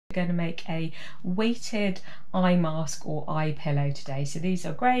Going to make a weighted eye mask or eye pillow today. So these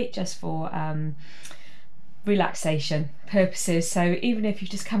are great just for relaxation purposes. So even if you've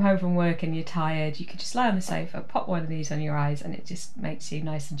just come home from work and you're tired, you can just lie on the sofa, pop one of these on your eyes, and it just makes you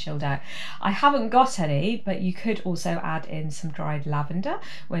nice and chilled out. I haven't got any, but you could also add in some dried lavender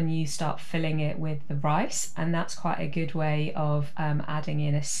when you start filling it with the rice, and that's quite a good way of adding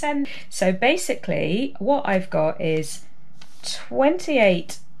in a scent. So basically what I've got is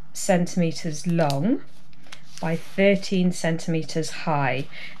 28 centimeters long by 13 centimeters high,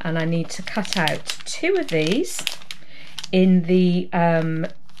 and I need to cut out 2 of these in the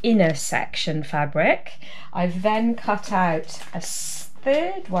inner section fabric. I've then cut out a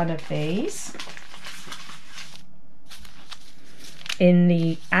third one of these in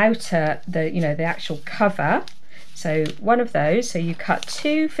the outer, the actual cover. So one of those, so you cut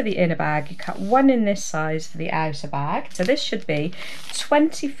 2 for the inner bag, you cut 1 in this size for the outer bag. So this should be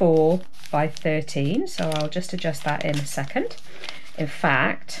 24 by 13, so I'll just adjust that in a second. In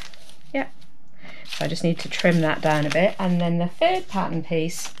fact, yeah, so I just need to trim that down a bit. And then the third pattern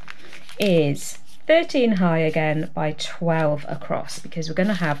piece is 13 high again by 12 across, because we're going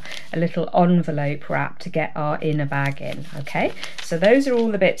to have a little envelope wrap to get our inner bag in. Okay, so those are all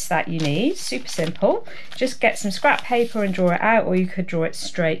the bits that you need. Super simple. Just get some scrap paper and draw it out, or you could draw it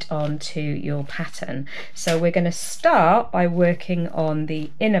straight onto your pattern. So we're going to start by working on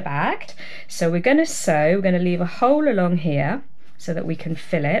the inner bag. So we're going to sew, we're going to leave a hole along here so that we can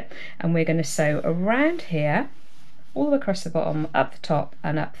fill it, and we're going to sew around here all across the bottom, up the top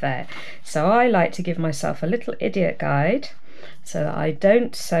and up there. So I like to give myself a little idiot guide so that I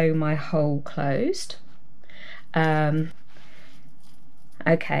don't sew my hole closed. Okay,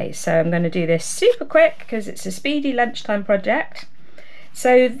 so I'm going to do this super quick because it's a speedy lunchtime project.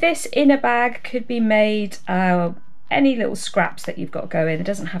 So this inner bag could be made any little scraps that you've got going. It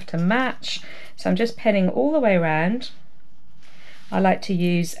doesn't have to match. So I'm just pinning all the way around. I like to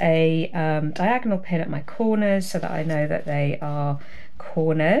use a diagonal pin at my corners so that I know that they are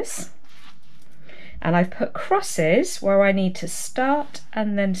corners. And I've put crosses where I need to start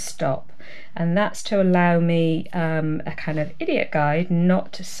and then stop. And that's to allow me a kind of idiot guide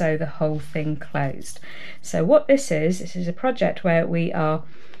not to sew the whole thing closed. So what this is a project where we are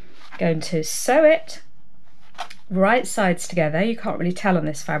going to sew it right sides together. You can't really tell on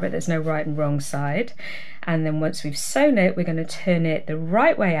this fabric, there's no right and wrong side. And then once we've sewn it, we're going to turn it the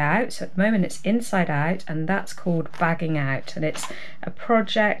right way out. So at the moment it's inside out, and that's called bagging out. And it's a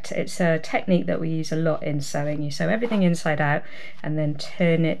project, it's a technique that we use a lot in sewing. You sew everything inside out and then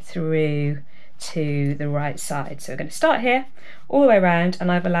turn it through to the right side. So we're going to start here all the way around,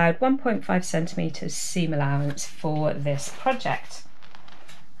 and I've allowed 1.5 centimeters seam allowance for this project.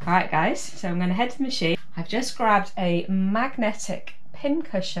 All right guys, so I'm going to head to the machine. I've just grabbed a magnetic pin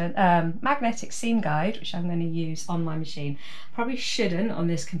cushion, magnetic seam guide, which I'm going to use on my machine. Probably shouldn't on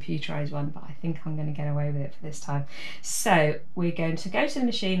this computerized one, but I think I'm going to get away with it for this time. So we're going to go to the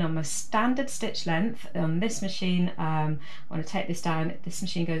machine on my standard stitch length. On this machine, I want to take this down. This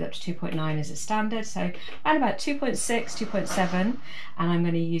machine goes up to 2.9 as a standard, so around about 2.6, 2.7, and I'm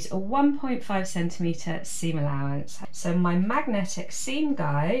going to use a 1.5 centimeter seam allowance. So my magnetic seam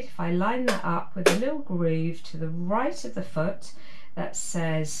guide, if I line that up with a little groove to the right of the foot that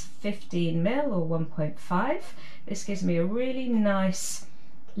says 15 mil or 1.5, this gives me a really nice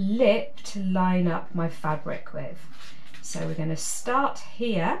lip to line up my fabric with. So we're going to start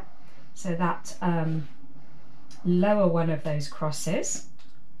here, so that lower one of those crosses,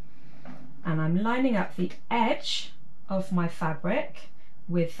 and I'm lining up the edge of my fabric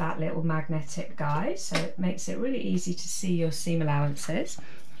with that little magnetic guide, so it makes it really easy to see your seam allowances.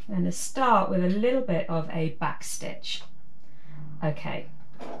 I'm going to start with a little bit of a back stitch. Okay,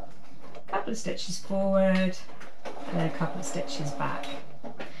 a couple of stitches forward and then a couple of stitches back.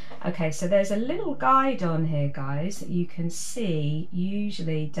 Okay, so there's a little guide on here, guys, that you can see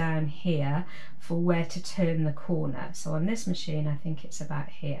usually down here for where to turn the corner. So on this machine, I think it's about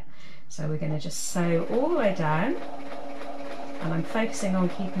here. So we're going to just sew all the way down, and I'm focusing on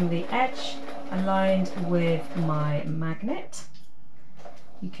keeping the edge aligned with my magnet.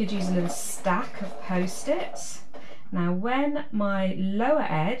 You could use a little stack of post-its. Now when my lower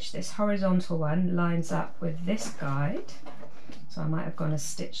edge, this horizontal one, lines up with this guide, so I might have gone a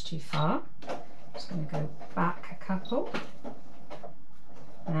stitch too far, I'm just going to go back a couple,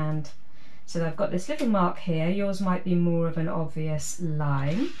 and so I've got this little mark here. Yours might be more of an obvious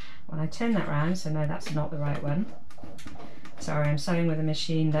line. When I turn that round, so no, that's not the right one. Sorry, I'm sewing with a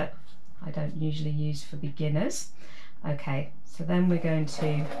machine that I don't usually use for beginners. Okay, so then we're going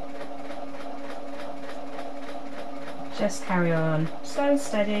to just carry on, slow and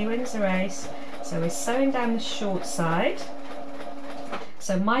steady, wins the race. So we're sewing down the short side.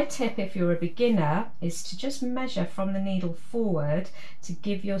 So my tip if you're a beginner is to just measure from the needle forward to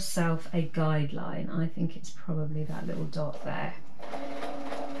give yourself a guideline. I think it's probably that little dot there.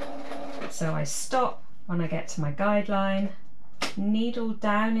 So I stop when I get to my guideline, needle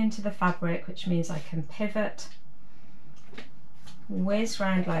down into the fabric, which means I can pivot, whiz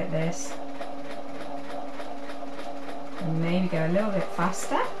round like this, and maybe go a little bit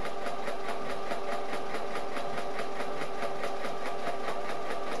faster.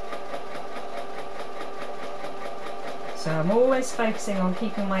 So I'm always focusing on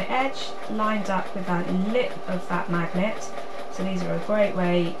keeping my edge lined up with that lip of that magnet. So these are a great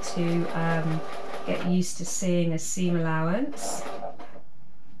way to get used to seeing a seam allowance.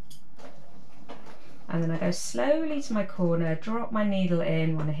 And then I go slowly to my corner, drop my needle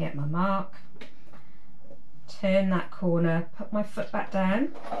in when I hit my mark, turn that corner, put my foot back down,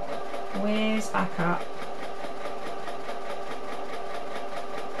 whiz back up,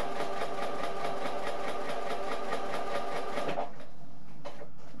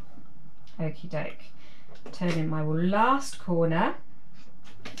 okie doke. Turn in my last corner,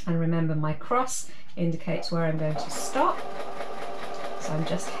 and remember my cross indicates where I'm going to stop. So I'm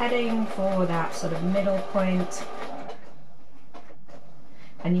just heading for that sort of middle point.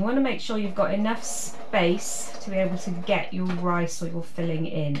 And you want to make sure you've got enough space to be able to get your rice or your filling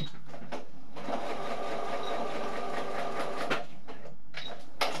in.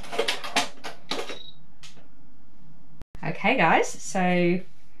 Okay guys, so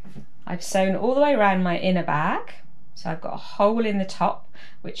I've sewn all the way around my inner bag. So I've got a hole in the top,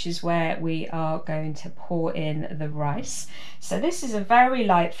 which is where we are going to pour in the rice. So this is a very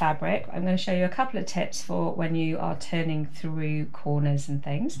light fabric. I'm going to show you a couple of tips for when you are turning through corners and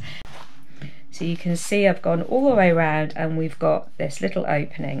things. So you can see I've gone all the way around and we've got this little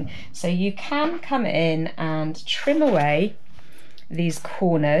opening. So you can come in and trim away these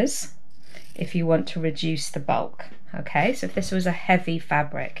corners if you want to reduce the bulk. Okay, so if this was a heavy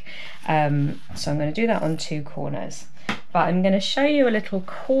fabric, so I'm going to do that on 2 corners. But I'm going to show you a little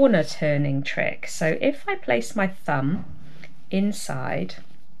corner turning trick. So if I place my thumb inside,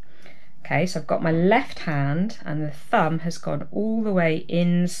 okay, so I've got my left hand and the thumb has gone all the way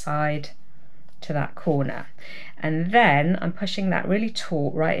inside to that corner, and then I'm pushing that really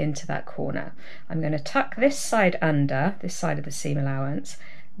taut right into that corner. I'm going to tuck this side under, this side of the seam allowance,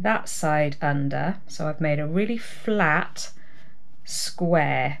 that side under, so I've made a really flat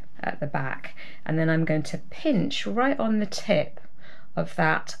square at the back, and then I'm going to pinch right on the tip of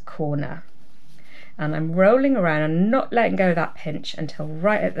that corner, and I'm rolling around and not letting go of that pinch until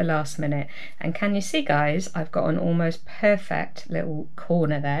right at the last minute. And can you see guys, I've got an almost perfect little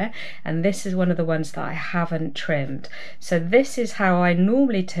corner there, and this is one of the ones that I haven't trimmed. So this is how I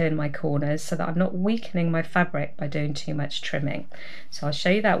normally turn my corners so that I'm not weakening my fabric by doing too much trimming. So I'll show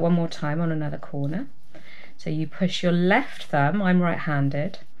you that one more time on another corner. So you push your left thumb, I'm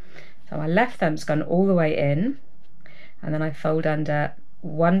right-handed, so my left thumb's gone all the way in, and then I fold under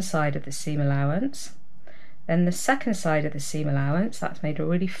one side of the seam allowance, then the second side of the seam allowance, that's made a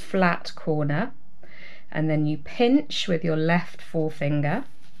really flat corner, and then you pinch with your left forefinger,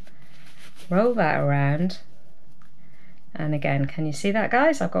 roll that around, and again, can you see that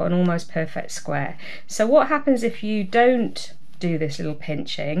guys? I've got an almost perfect square. So what happens if you don't do this little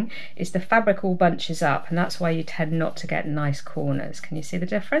pinching is the fabric all bunches up, and that's why you tend not to get nice corners. Can you see the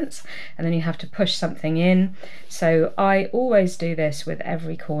difference? And then you have to push something in. So I always do this with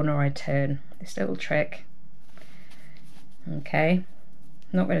every corner I turn, this little trick. Okay,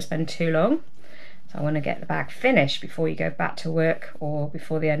 not going to spend too long, so I want to get the bag finished before you go back to work or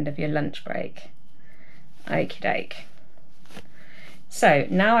before the end of your lunch break. Okie doke. So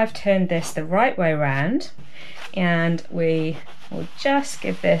now I've turned this the right way around, and we will just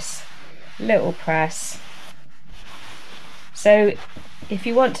give this a little press. So if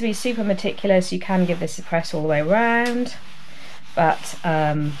you want to be super meticulous, you can give this a press all the way around, but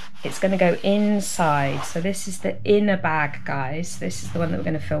it's going to go inside. So this is the inner bag guys, this is the one that we're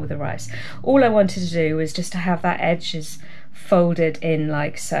going to fill with the rice. All I wanted to do was just to have that edges folded in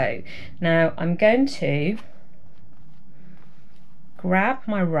like so. Now I'm going to grab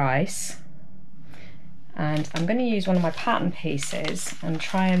my rice, and I'm going to use one of my pattern pieces and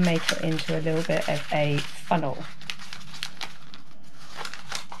try and make it into a little bit of a funnel.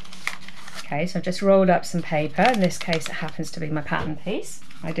 Okay, so I've just rolled up some paper. In this case it happens to be my pattern piece.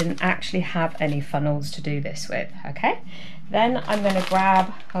 I didn't actually have any funnels to do this with. Okay, then I'm going to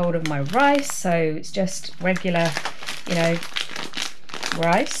grab hold of my rice, so it's just regular, you know,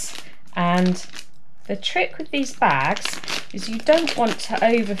 rice, and the trick with these bags is you don't want to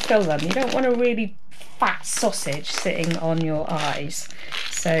overfill them. You don't want a really fat sausage sitting on your eyes.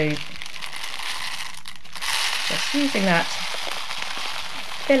 So just using that to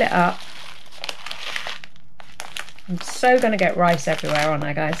fill it up. I'm so going to get rice everywhere, aren't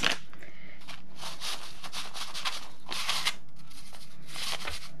I, guys?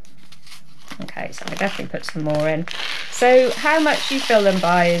 Okay, so I definitely put some more in. So how much you fill them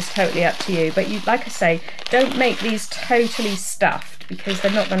by is totally up to you, but you, like I say, don't make these totally stuffed because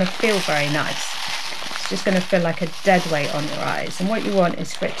they're not going to feel very nice. It's just going to feel like a dead weight on your eyes, and what you want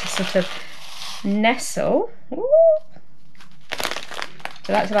is for it to sort of nestle. Ooh.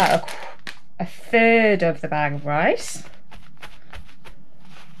 So that's about a third of the bag of rice.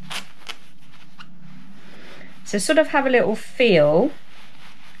 So sort of have a little feel.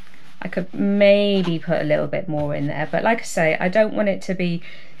 I could maybe put a little bit more in there, but like I say, I don't want it to be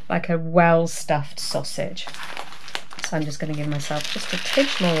like a well-stuffed sausage. So I'm just going to give myself just a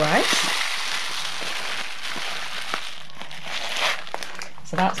pinch more rice.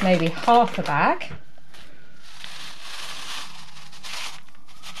 So that's maybe half a bag.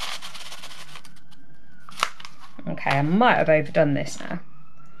 Okay, I might have overdone this now.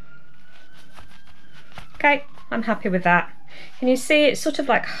 Okay, I'm happy with that. Can you see it's sort of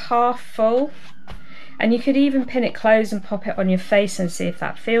like half full? And you could even pin it closed and pop it on your face and see if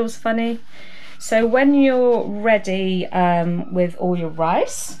that feels funny. So when you're ready with all your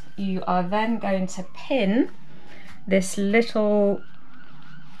rice, you are then going to pin this little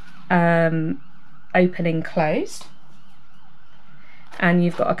opening closed. And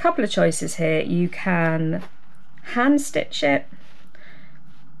you've got a couple of choices here. You can hand stitch it,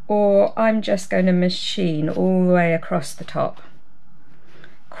 or I'm just going to machine all the way across the top,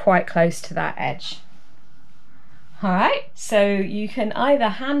 quite close to that edge. Alright, so you can either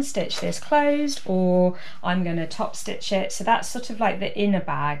hand stitch this closed, or I'm going to top stitch it. So that's sort of like the inner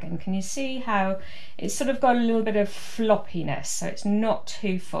bag, and can you see how it's sort of got a little bit of floppiness, so it's not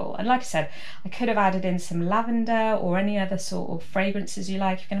too full. And like I said, I could have added in some lavender or any other sort of fragrances you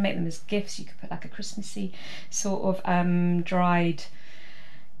like. If you're going to make them as gifts, you could put like a Christmassy sort of dried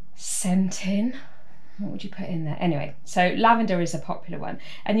scent in. What would you put in there? Anyway, so lavender is a popular one,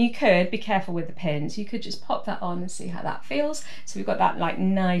 and you could be careful with the pins. You could just pop that on and see how that feels. So we've got that like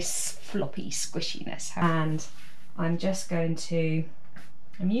nice floppy squishiness, and I'm just going to,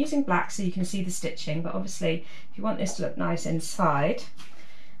 I'm using black so you can see the stitching, but obviously if you want this to look nice inside,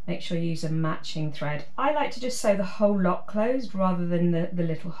 make sure you use a matching thread. I like to just sew the whole lot closed rather than the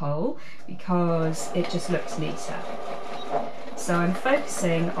little hole, because it just looks neater. So I'm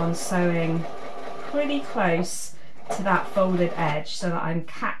focusing on sewing pretty close to that folded edge so that I'm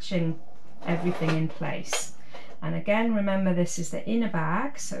catching everything in place. And again, remember this is the inner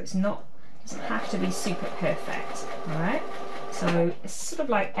bag, so it's not, doesn't have to be super perfect. All right, so it's sort of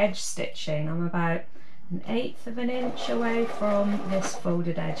like edge stitching. I'm about 1/8 of an inch away from this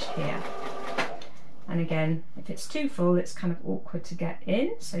folded edge here. And again, if it's too full, it's kind of awkward to get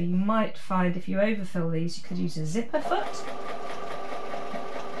in, so you might find if you overfill these, you could use a zipper foot.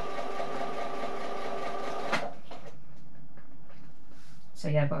 So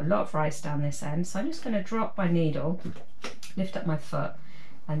yeah, I've got a lot of rice down this end, so I'm just going to drop my needle, lift up my foot,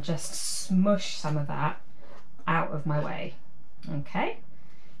 and just smush some of that out of my way. Okay,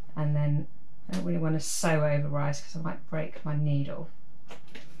 and then I don't really want to sew over rice because I might break my needle.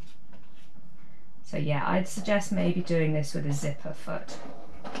 So yeah, I'd suggest maybe doing this with a zipper foot.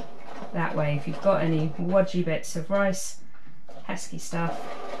 That way, if you've got any wodgy bits of rice, pesky stuff,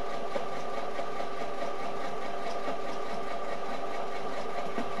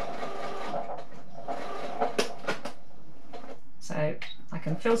 so I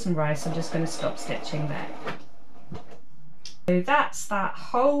can fill some rice. I'm just going to stop stitching there. So that's that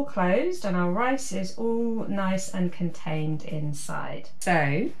hole closed, and our rice is all nice and contained inside.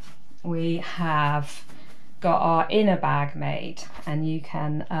 So we have got our inner bag made, and you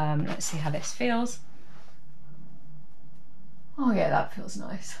can let's see how this feels. Oh yeah, that feels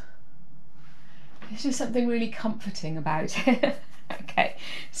nice. There's just something really comforting about it. Okay,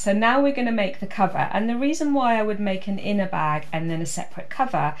 so now we're going to make the cover, and the reason why I would make an inner bag and then a separate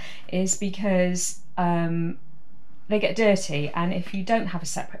cover is because they get dirty, and if you don't have a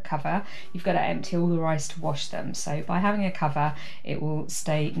separate cover, you've got to empty all the rice to wash them. So by having a cover, it will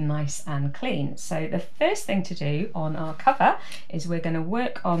stay nice and clean. So the first thing to do on our cover is we're going to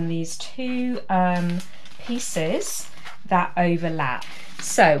work on these two pieces that overlap.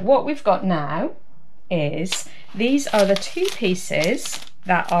 So what we've got now is these are the two pieces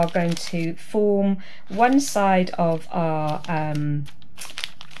that are going to form one side of our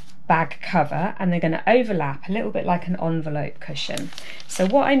bag cover, and they're going to overlap a little bit like an envelope cushion. So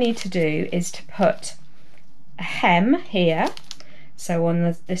what I need to do is to put a hem here. So on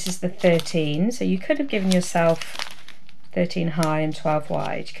the, this is the 13, so you could have given yourself 13 high and 12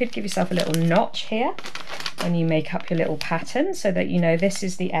 wide. You could give yourself a little notch here when you make up your little pattern, so that you know this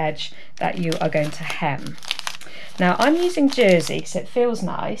is the edge that you are going to hem. Now I'm using jersey because it feels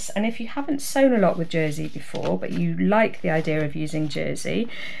nice, and if you haven't sewn a lot with jersey before but you like the idea of using jersey,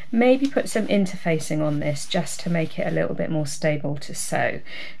 maybe put some interfacing on this just to make it a little bit more stable to sew.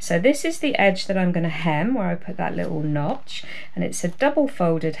 So this is the edge that I'm going to hem, where I put that little notch, and it's a double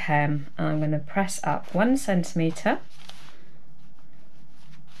folded hem, and I'm going to press up 1 centimetre.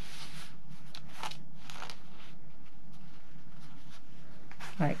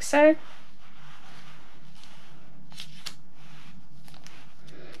 Like so.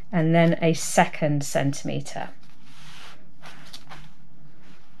 And then a 2 centimetre.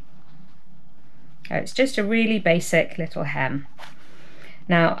 It's just a really basic little hem.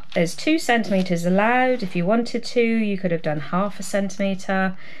 Now there's 2 centimetres allowed. If you wanted to, you could have done 1/2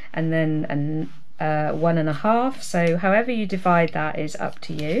 centimetre and then 1.5. So however you divide that is up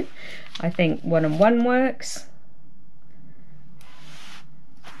to you. I think 1 and 1 works.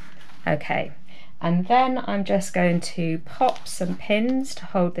 Okay. And then I'm just going to pop some pins to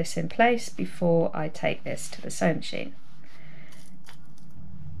hold this in place before I take this to the sewing machine.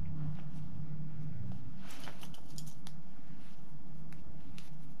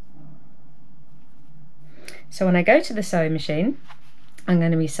 So when I go to the sewing machine, I'm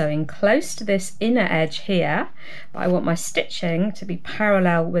going to be sewing close to this inner edge here, but I want my stitching to be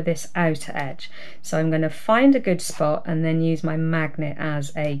parallel with this outer edge. So I'm going to find a good spot and then use my magnet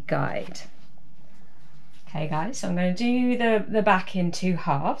as a guide. Okay guys, so I'm going to do the back in 2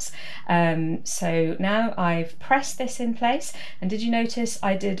 halves. So now I've pressed this in place, and did you notice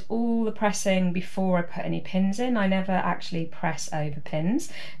I did all the pressing before I put any pins in? I never actually press over pins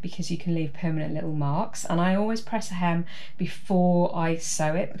because you can leave permanent little marks, and I always press a hem before I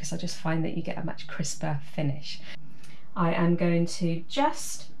sew it because I just find that you get a much crisper finish. I am going to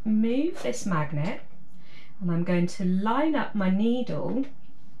just move this magnet, and I'm going to line up my needle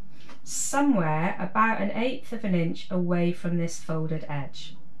somewhere about 1/8 of an inch away from this folded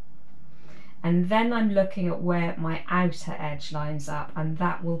edge, and then I'm looking at where my outer edge lines up, and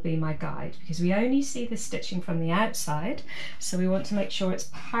that will be my guide because we only see the stitching from the outside, so we want to make sure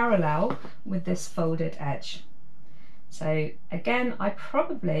it's parallel with this folded edge. So again, I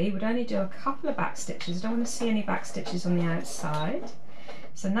probably would only do a couple of back stitches. I don't want to see any back stitches on the outside.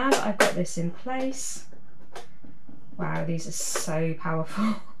 So now that I've got this in place, wow, these are so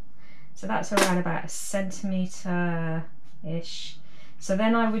powerful. So that's around about 1 centimetre-ish. So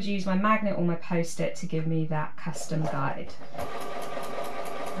then I would use my magnet or my post-it to give me that custom guide.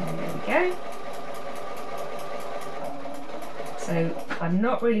 And there we go. So I'm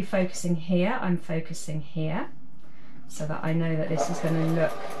not really focusing here, I'm focusing here, so that I know that this is going to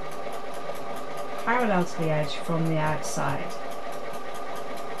look parallel to the edge from the outside.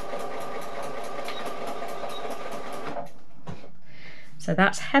 So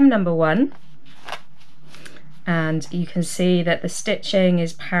that's hem number 1, and you can see that the stitching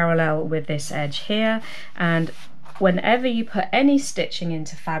is parallel with this edge here, and whenever you put any stitching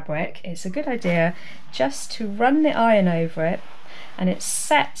into fabric, it's a good idea just to run the iron over it, and it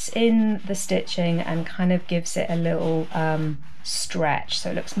sets in the stitching and kind of gives it a little stretch,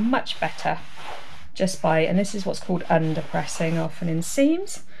 so it looks much better just by, and this is what's called under pressing often in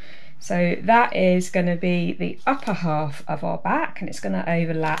seams. So that is going to be the upper half of our back, and it's going to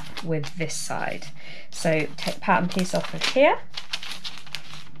overlap with this side. So take the pattern piece off of here,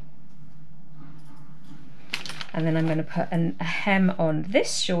 and then I'm going to put a hem on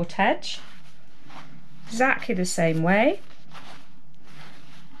this short edge, exactly the same way.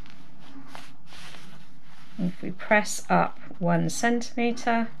 If we press up 1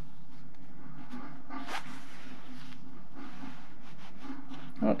 centimetre,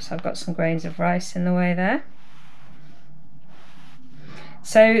 oops, I've got some grains of rice in the way there.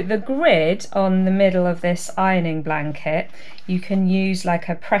 So the grid on the middle of this ironing blanket, you can use like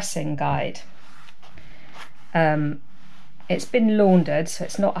a pressing guide. It's been laundered, so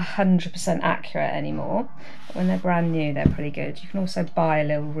it's not 100% accurate anymore, but when they're brand new they're pretty good. You can also buy a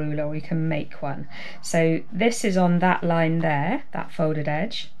little ruler, or you can make one. So this is on that line there, that folded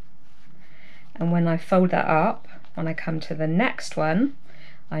edge, and when I fold that up, when I come to the next one,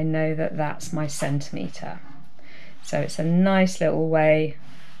 I know that that's my centimetre. So it's a nice little way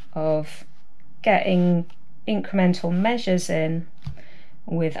of getting incremental measures in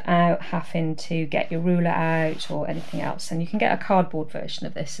without having to get your ruler out or anything else. And you can get a cardboard version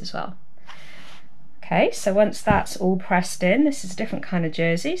of this as well. Okay, so once that's all pressed in, this is a different kind of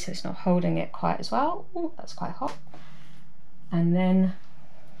jersey, so it's not holding it quite as well. Oh, that's quite hot. And then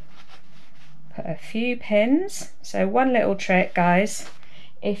put a few pins. So one little trick, guys,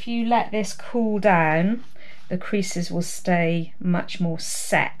 if you let this cool down, the creases will stay much more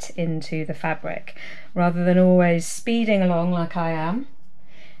set into the fabric, rather than always speeding along like I am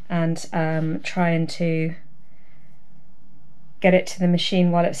and trying to get it to the machine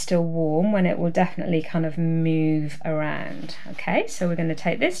while it's still warm, when it will definitely kind of move around. Okay, so we're going to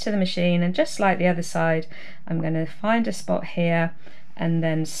take this to the machine, and just like the other side, I'm going to find a spot here and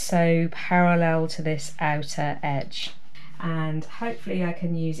then sew parallel to this outer edge. And hopefully I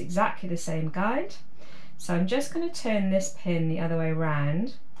can use exactly the same guide. So I'm just going to turn this pin the other way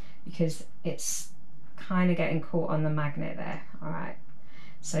around because it's kind of getting caught on the magnet there. All right.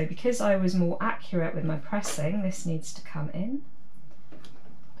 So because I was more accurate with my pressing, this needs to come in.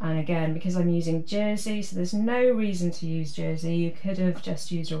 And again, because I'm using jersey, so there's no reason to use jersey. You could have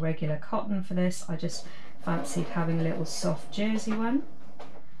just used a regular cotton for this. I just fancied having a little soft jersey one.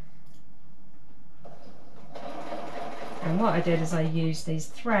 And what I did is I used these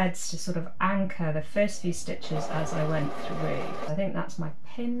threads to sort of anchor the first few stitches as I went through. I think that's my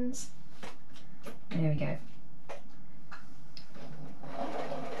pins. There we go.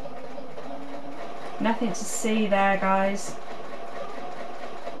 Nothing to see there, guys.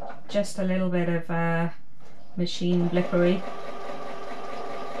 Just a little bit of machine blippery.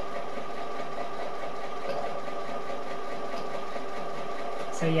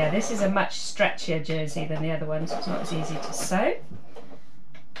 So yeah, this is a much stretchier jersey than the other one, so it's not as easy to sew.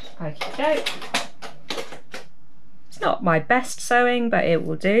 Okie doke. It's not my best sewing, but it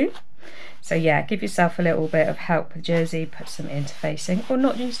will do. So yeah, give yourself a little bit of help with jersey, put some interfacing, or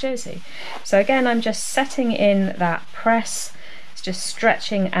not use jersey. So again, I'm just setting in that press, it's just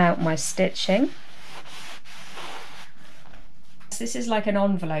stretching out my stitching. This is like an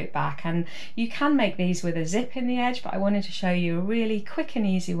envelope back, and you can make these with a zip in the edge, but I wanted to show you a really quick and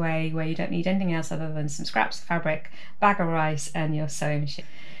easy way where you don't need anything else other than some scraps of fabric, bag of rice, and your sewing machine.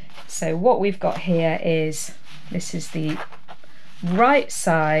 So what we've got here is, this is the right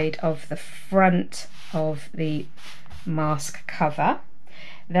side of the front of the mask cover.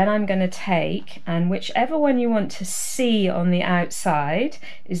 Then I'm going to take, and whichever one you want to see on the outside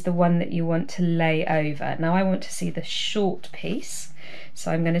is the one that you want to lay over. Now I want to see the short piece, so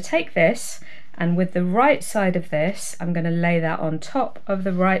I'm going to take this, and with the right side of this I'm going to lay that on top of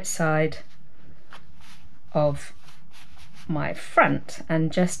the right side of my front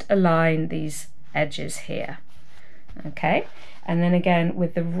and just align these edges here. Okay, and then again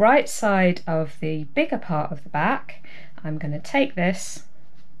with the right side of the bigger part of the back, I'm going to take this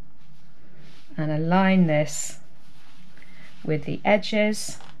and align this with the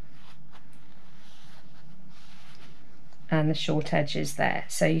edges and the short edges there.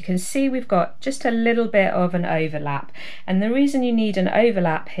 So you can see we've got just a little bit of an overlap, and the reason you need an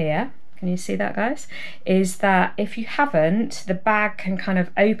overlap here, can you see that, guys, is that if you haven't, the bag can kind of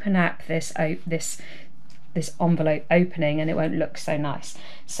open up this envelope opening and it won't look so nice.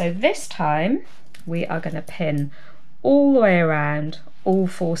 So this time we are going to pin all the way around all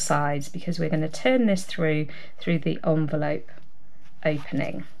four sides, because we're going to turn this through the envelope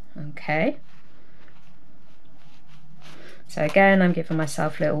opening. Okay, so again I'm giving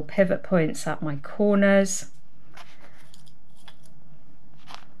myself little pivot points at my corners,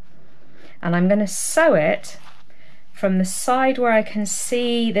 and I'm going to sew it from the side where I can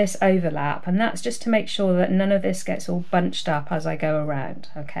see this overlap, and that's just to make sure that none of this gets all bunched up as I go around.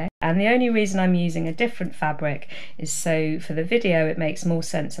 Okay, and the only reason I'm using a different fabric is so for the video it makes more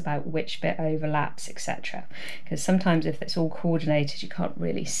sense about which bit overlaps, etc., because sometimes if it's all coordinated you can't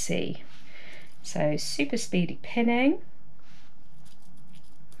really see. So super speedy pinning.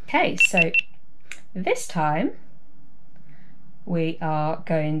 Okay, so this time we are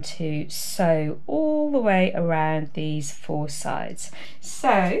going to sew all the way around these four sides.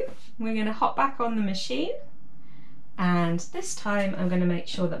 So we're going to hop back on the machine, and this time I'm going to make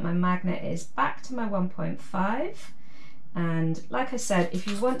sure that my magnet is back to my 1.5, and like I said, if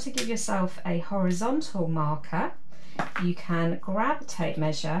you want to give yourself a horizontal marker, you can grab a tape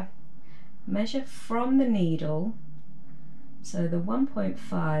measure, measure from the needle, so the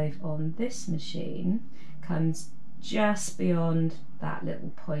 1.5 on this machine comes just beyond that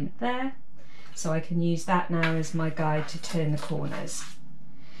little point there, so I can use that now as my guide to turn the corners.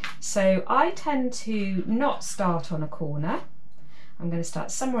 So I tend to not start on a corner. I'm going to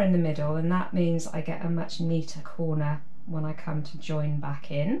start somewhere in the middle, and that means I get a much neater corner when I come to join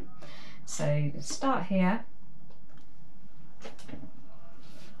back in. So start here,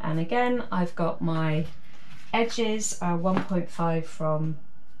 and again I've got my edges are 1.5 from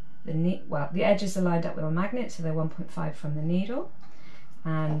the edges are lined up with a magnet, so they're 1.5 from the needle,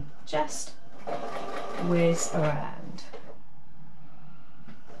 and just whiz around.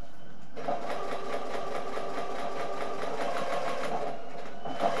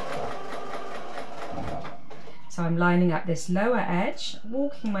 So I'm lining up this lower edge,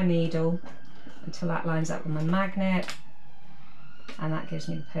 walking my needle until that lines up with my magnet, and that gives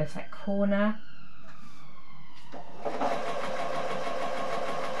me the perfect corner.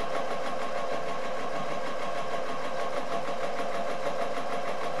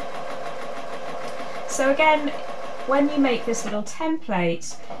 So again, when you make this little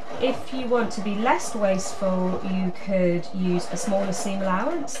template, if you want to be less wasteful, you could use a smaller seam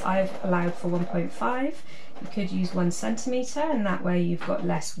allowance. I've allowed for 1.5. You could use 1 centimetre, and that way you've got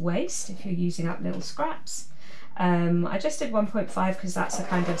less waste if you're using up little scraps. I just did 1.5 because that's a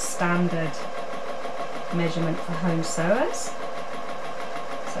kind of standard measurement for home sewers.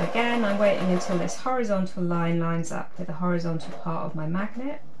 So again, I'm waiting until this horizontal line lines up with the horizontal part of my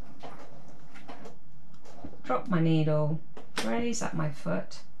magnet. Drop my needle, raise up my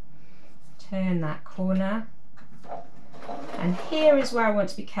foot, turn that corner, and here is where I want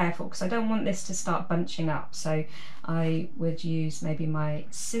to be careful because I don't want this to start bunching up, so I would use maybe my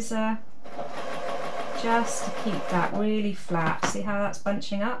scissor just to keep that really flat. See how that's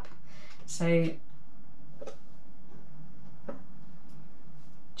bunching up? So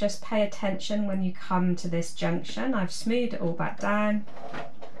just pay attention when you come to this junction. I've smoothed it all back down.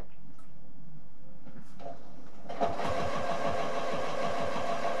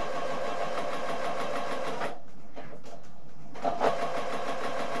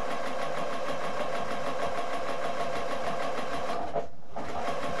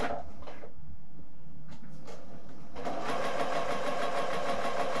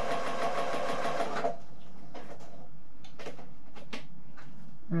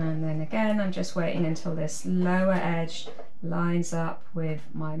 And then again, I'm just waiting until this lower edge lines up with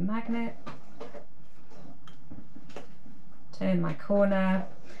my magnet. Turn my corner,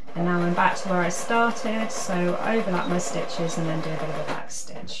 and now I'm back to where I started, so overlap my stitches and then do a bit of a back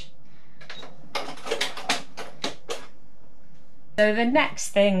stitch. So the next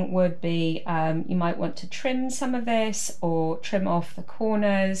thing would be you might want to trim some of this or trim off the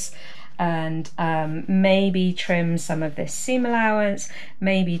corners, and maybe trim some of this seam allowance,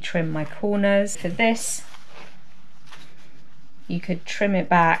 maybe trim my corners. For this, you could trim it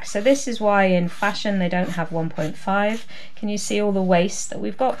back. So this is why in fashion they don't have 1.5. Can you see all the waste that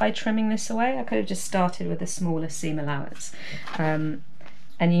we've got by trimming this away? I could have just started with a smaller seam allowance. And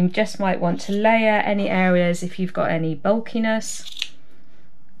you just might want to layer any areas if you've got any bulkiness.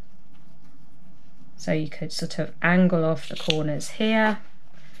 So you could sort of angle off the corners here.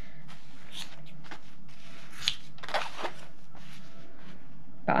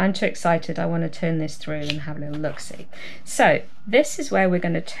 But I'm too excited, I want to turn this through and have a little look-see. So this is where we're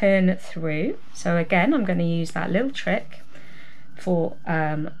going to turn through. So again, I'm going to use that little trick for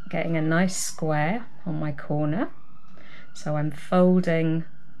getting a nice square on my corner. So I'm folding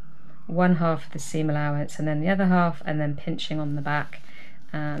one half of the seam allowance and then the other half, and then pinching on the back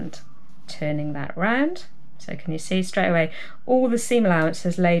and turning that round. So can you see straight away all the seam allowance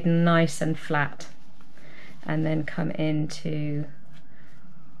has laid nice and flat, and then come into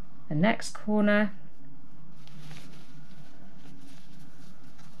the next corner.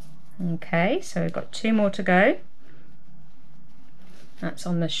 Okay, so we've got 2 more to go. That's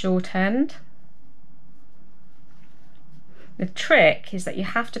on the short end. The trick is that you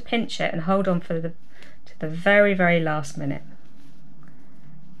have to pinch it and hold on to the very, very last minute.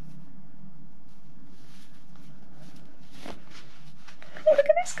 Look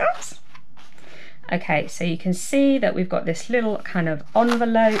at this, guys. Okay, so you can see that we've got this little kind of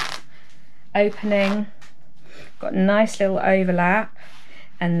envelope opening, got a nice little overlap,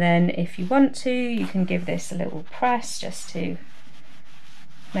 and then if you want to, you can give this a little press just to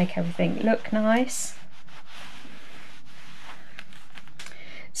make everything look nice.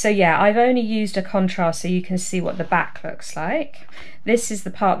 So yeah, I've only used a contrast so you can see what the back looks like. This is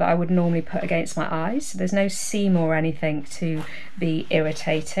the part that I would normally put against my eyes, so there's no seam or anything to be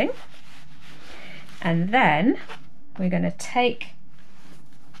irritating. And then we're going to take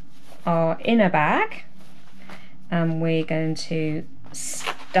our inner bag and we're going to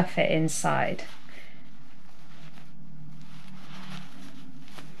stuff it inside.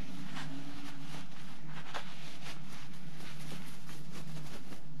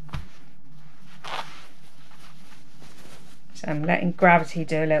 So I'm letting gravity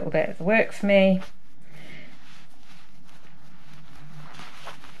do a little bit of the work for me.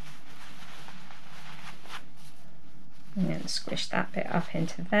 I'm going to squish that bit up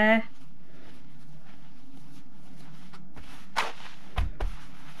into there.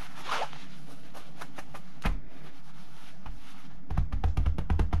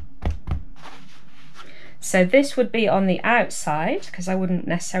 So this would be on the outside, because I wouldn't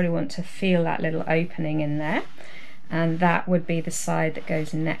necessarily want to feel that little opening in there. And that would be the side that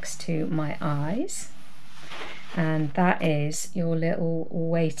goes next to my eyes. And that is your little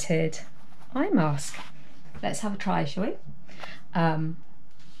weighted eye mask. Let's have a try, shall we?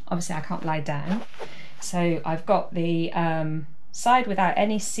 Obviously I can't lie down. So I've got the side without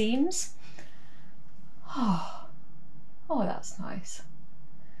any seams. Oh, that's nice.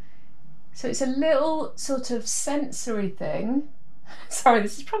 So it's a little sort of sensory thing. Sorry,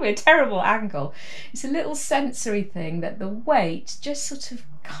 this is probably a terrible angle. It's a little sensory thing that the weight just sort of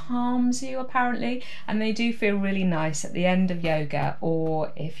calms you apparently, and they do feel really nice at the end of yoga,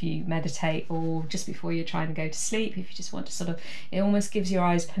 or if you meditate, or just before you're trying to go to sleep, if you just want to sort of, it almost gives your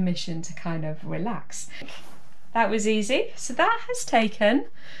eyes permission to kind of relax. That was easy. So that has taken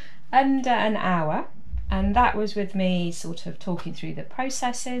under an hour. And that was with me sort of talking through the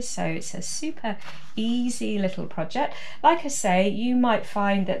processes. So it's a super easy little project. Like I say, you might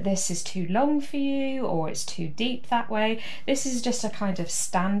find that this is too long for you, or it's too deep that way. This is just a kind of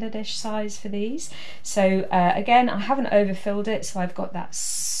standardish size for these. So again, I haven't overfilled it, so I've got that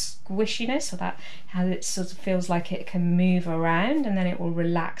squishiness, or that how it sort of feels like it can move around and then it will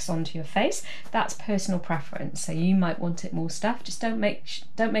relax onto your face. That's personal preference, so you might want it more stuffed. Just don't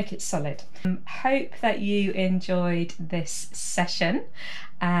make it solid. Hope that you enjoyed this session,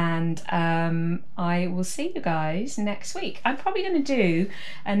 and I will see you guys next week. I'm probably going to do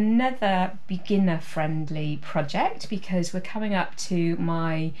another beginner friendly project, because we're coming up to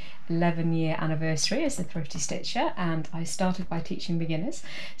my 11-year anniversary as the Thrifty Stitcher, and I started by teaching beginners,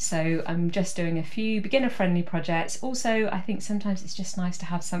 so I'm just doing a few beginner friendly projects. Also, I think sometimes it's just nice to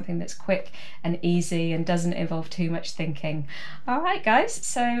have something that's quick and easy and doesn't involve too much thinking. Alright guys,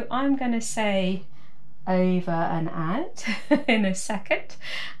 so I'm going to say over and out in a second,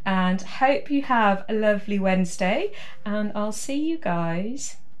 and hope you have a lovely Wednesday, and I'll see you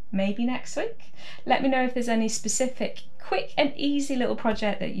guys maybe next week. Let me know if there's any specific quick and easy little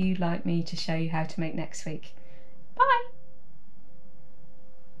project that you'd like me to show you how to make next week. Bye!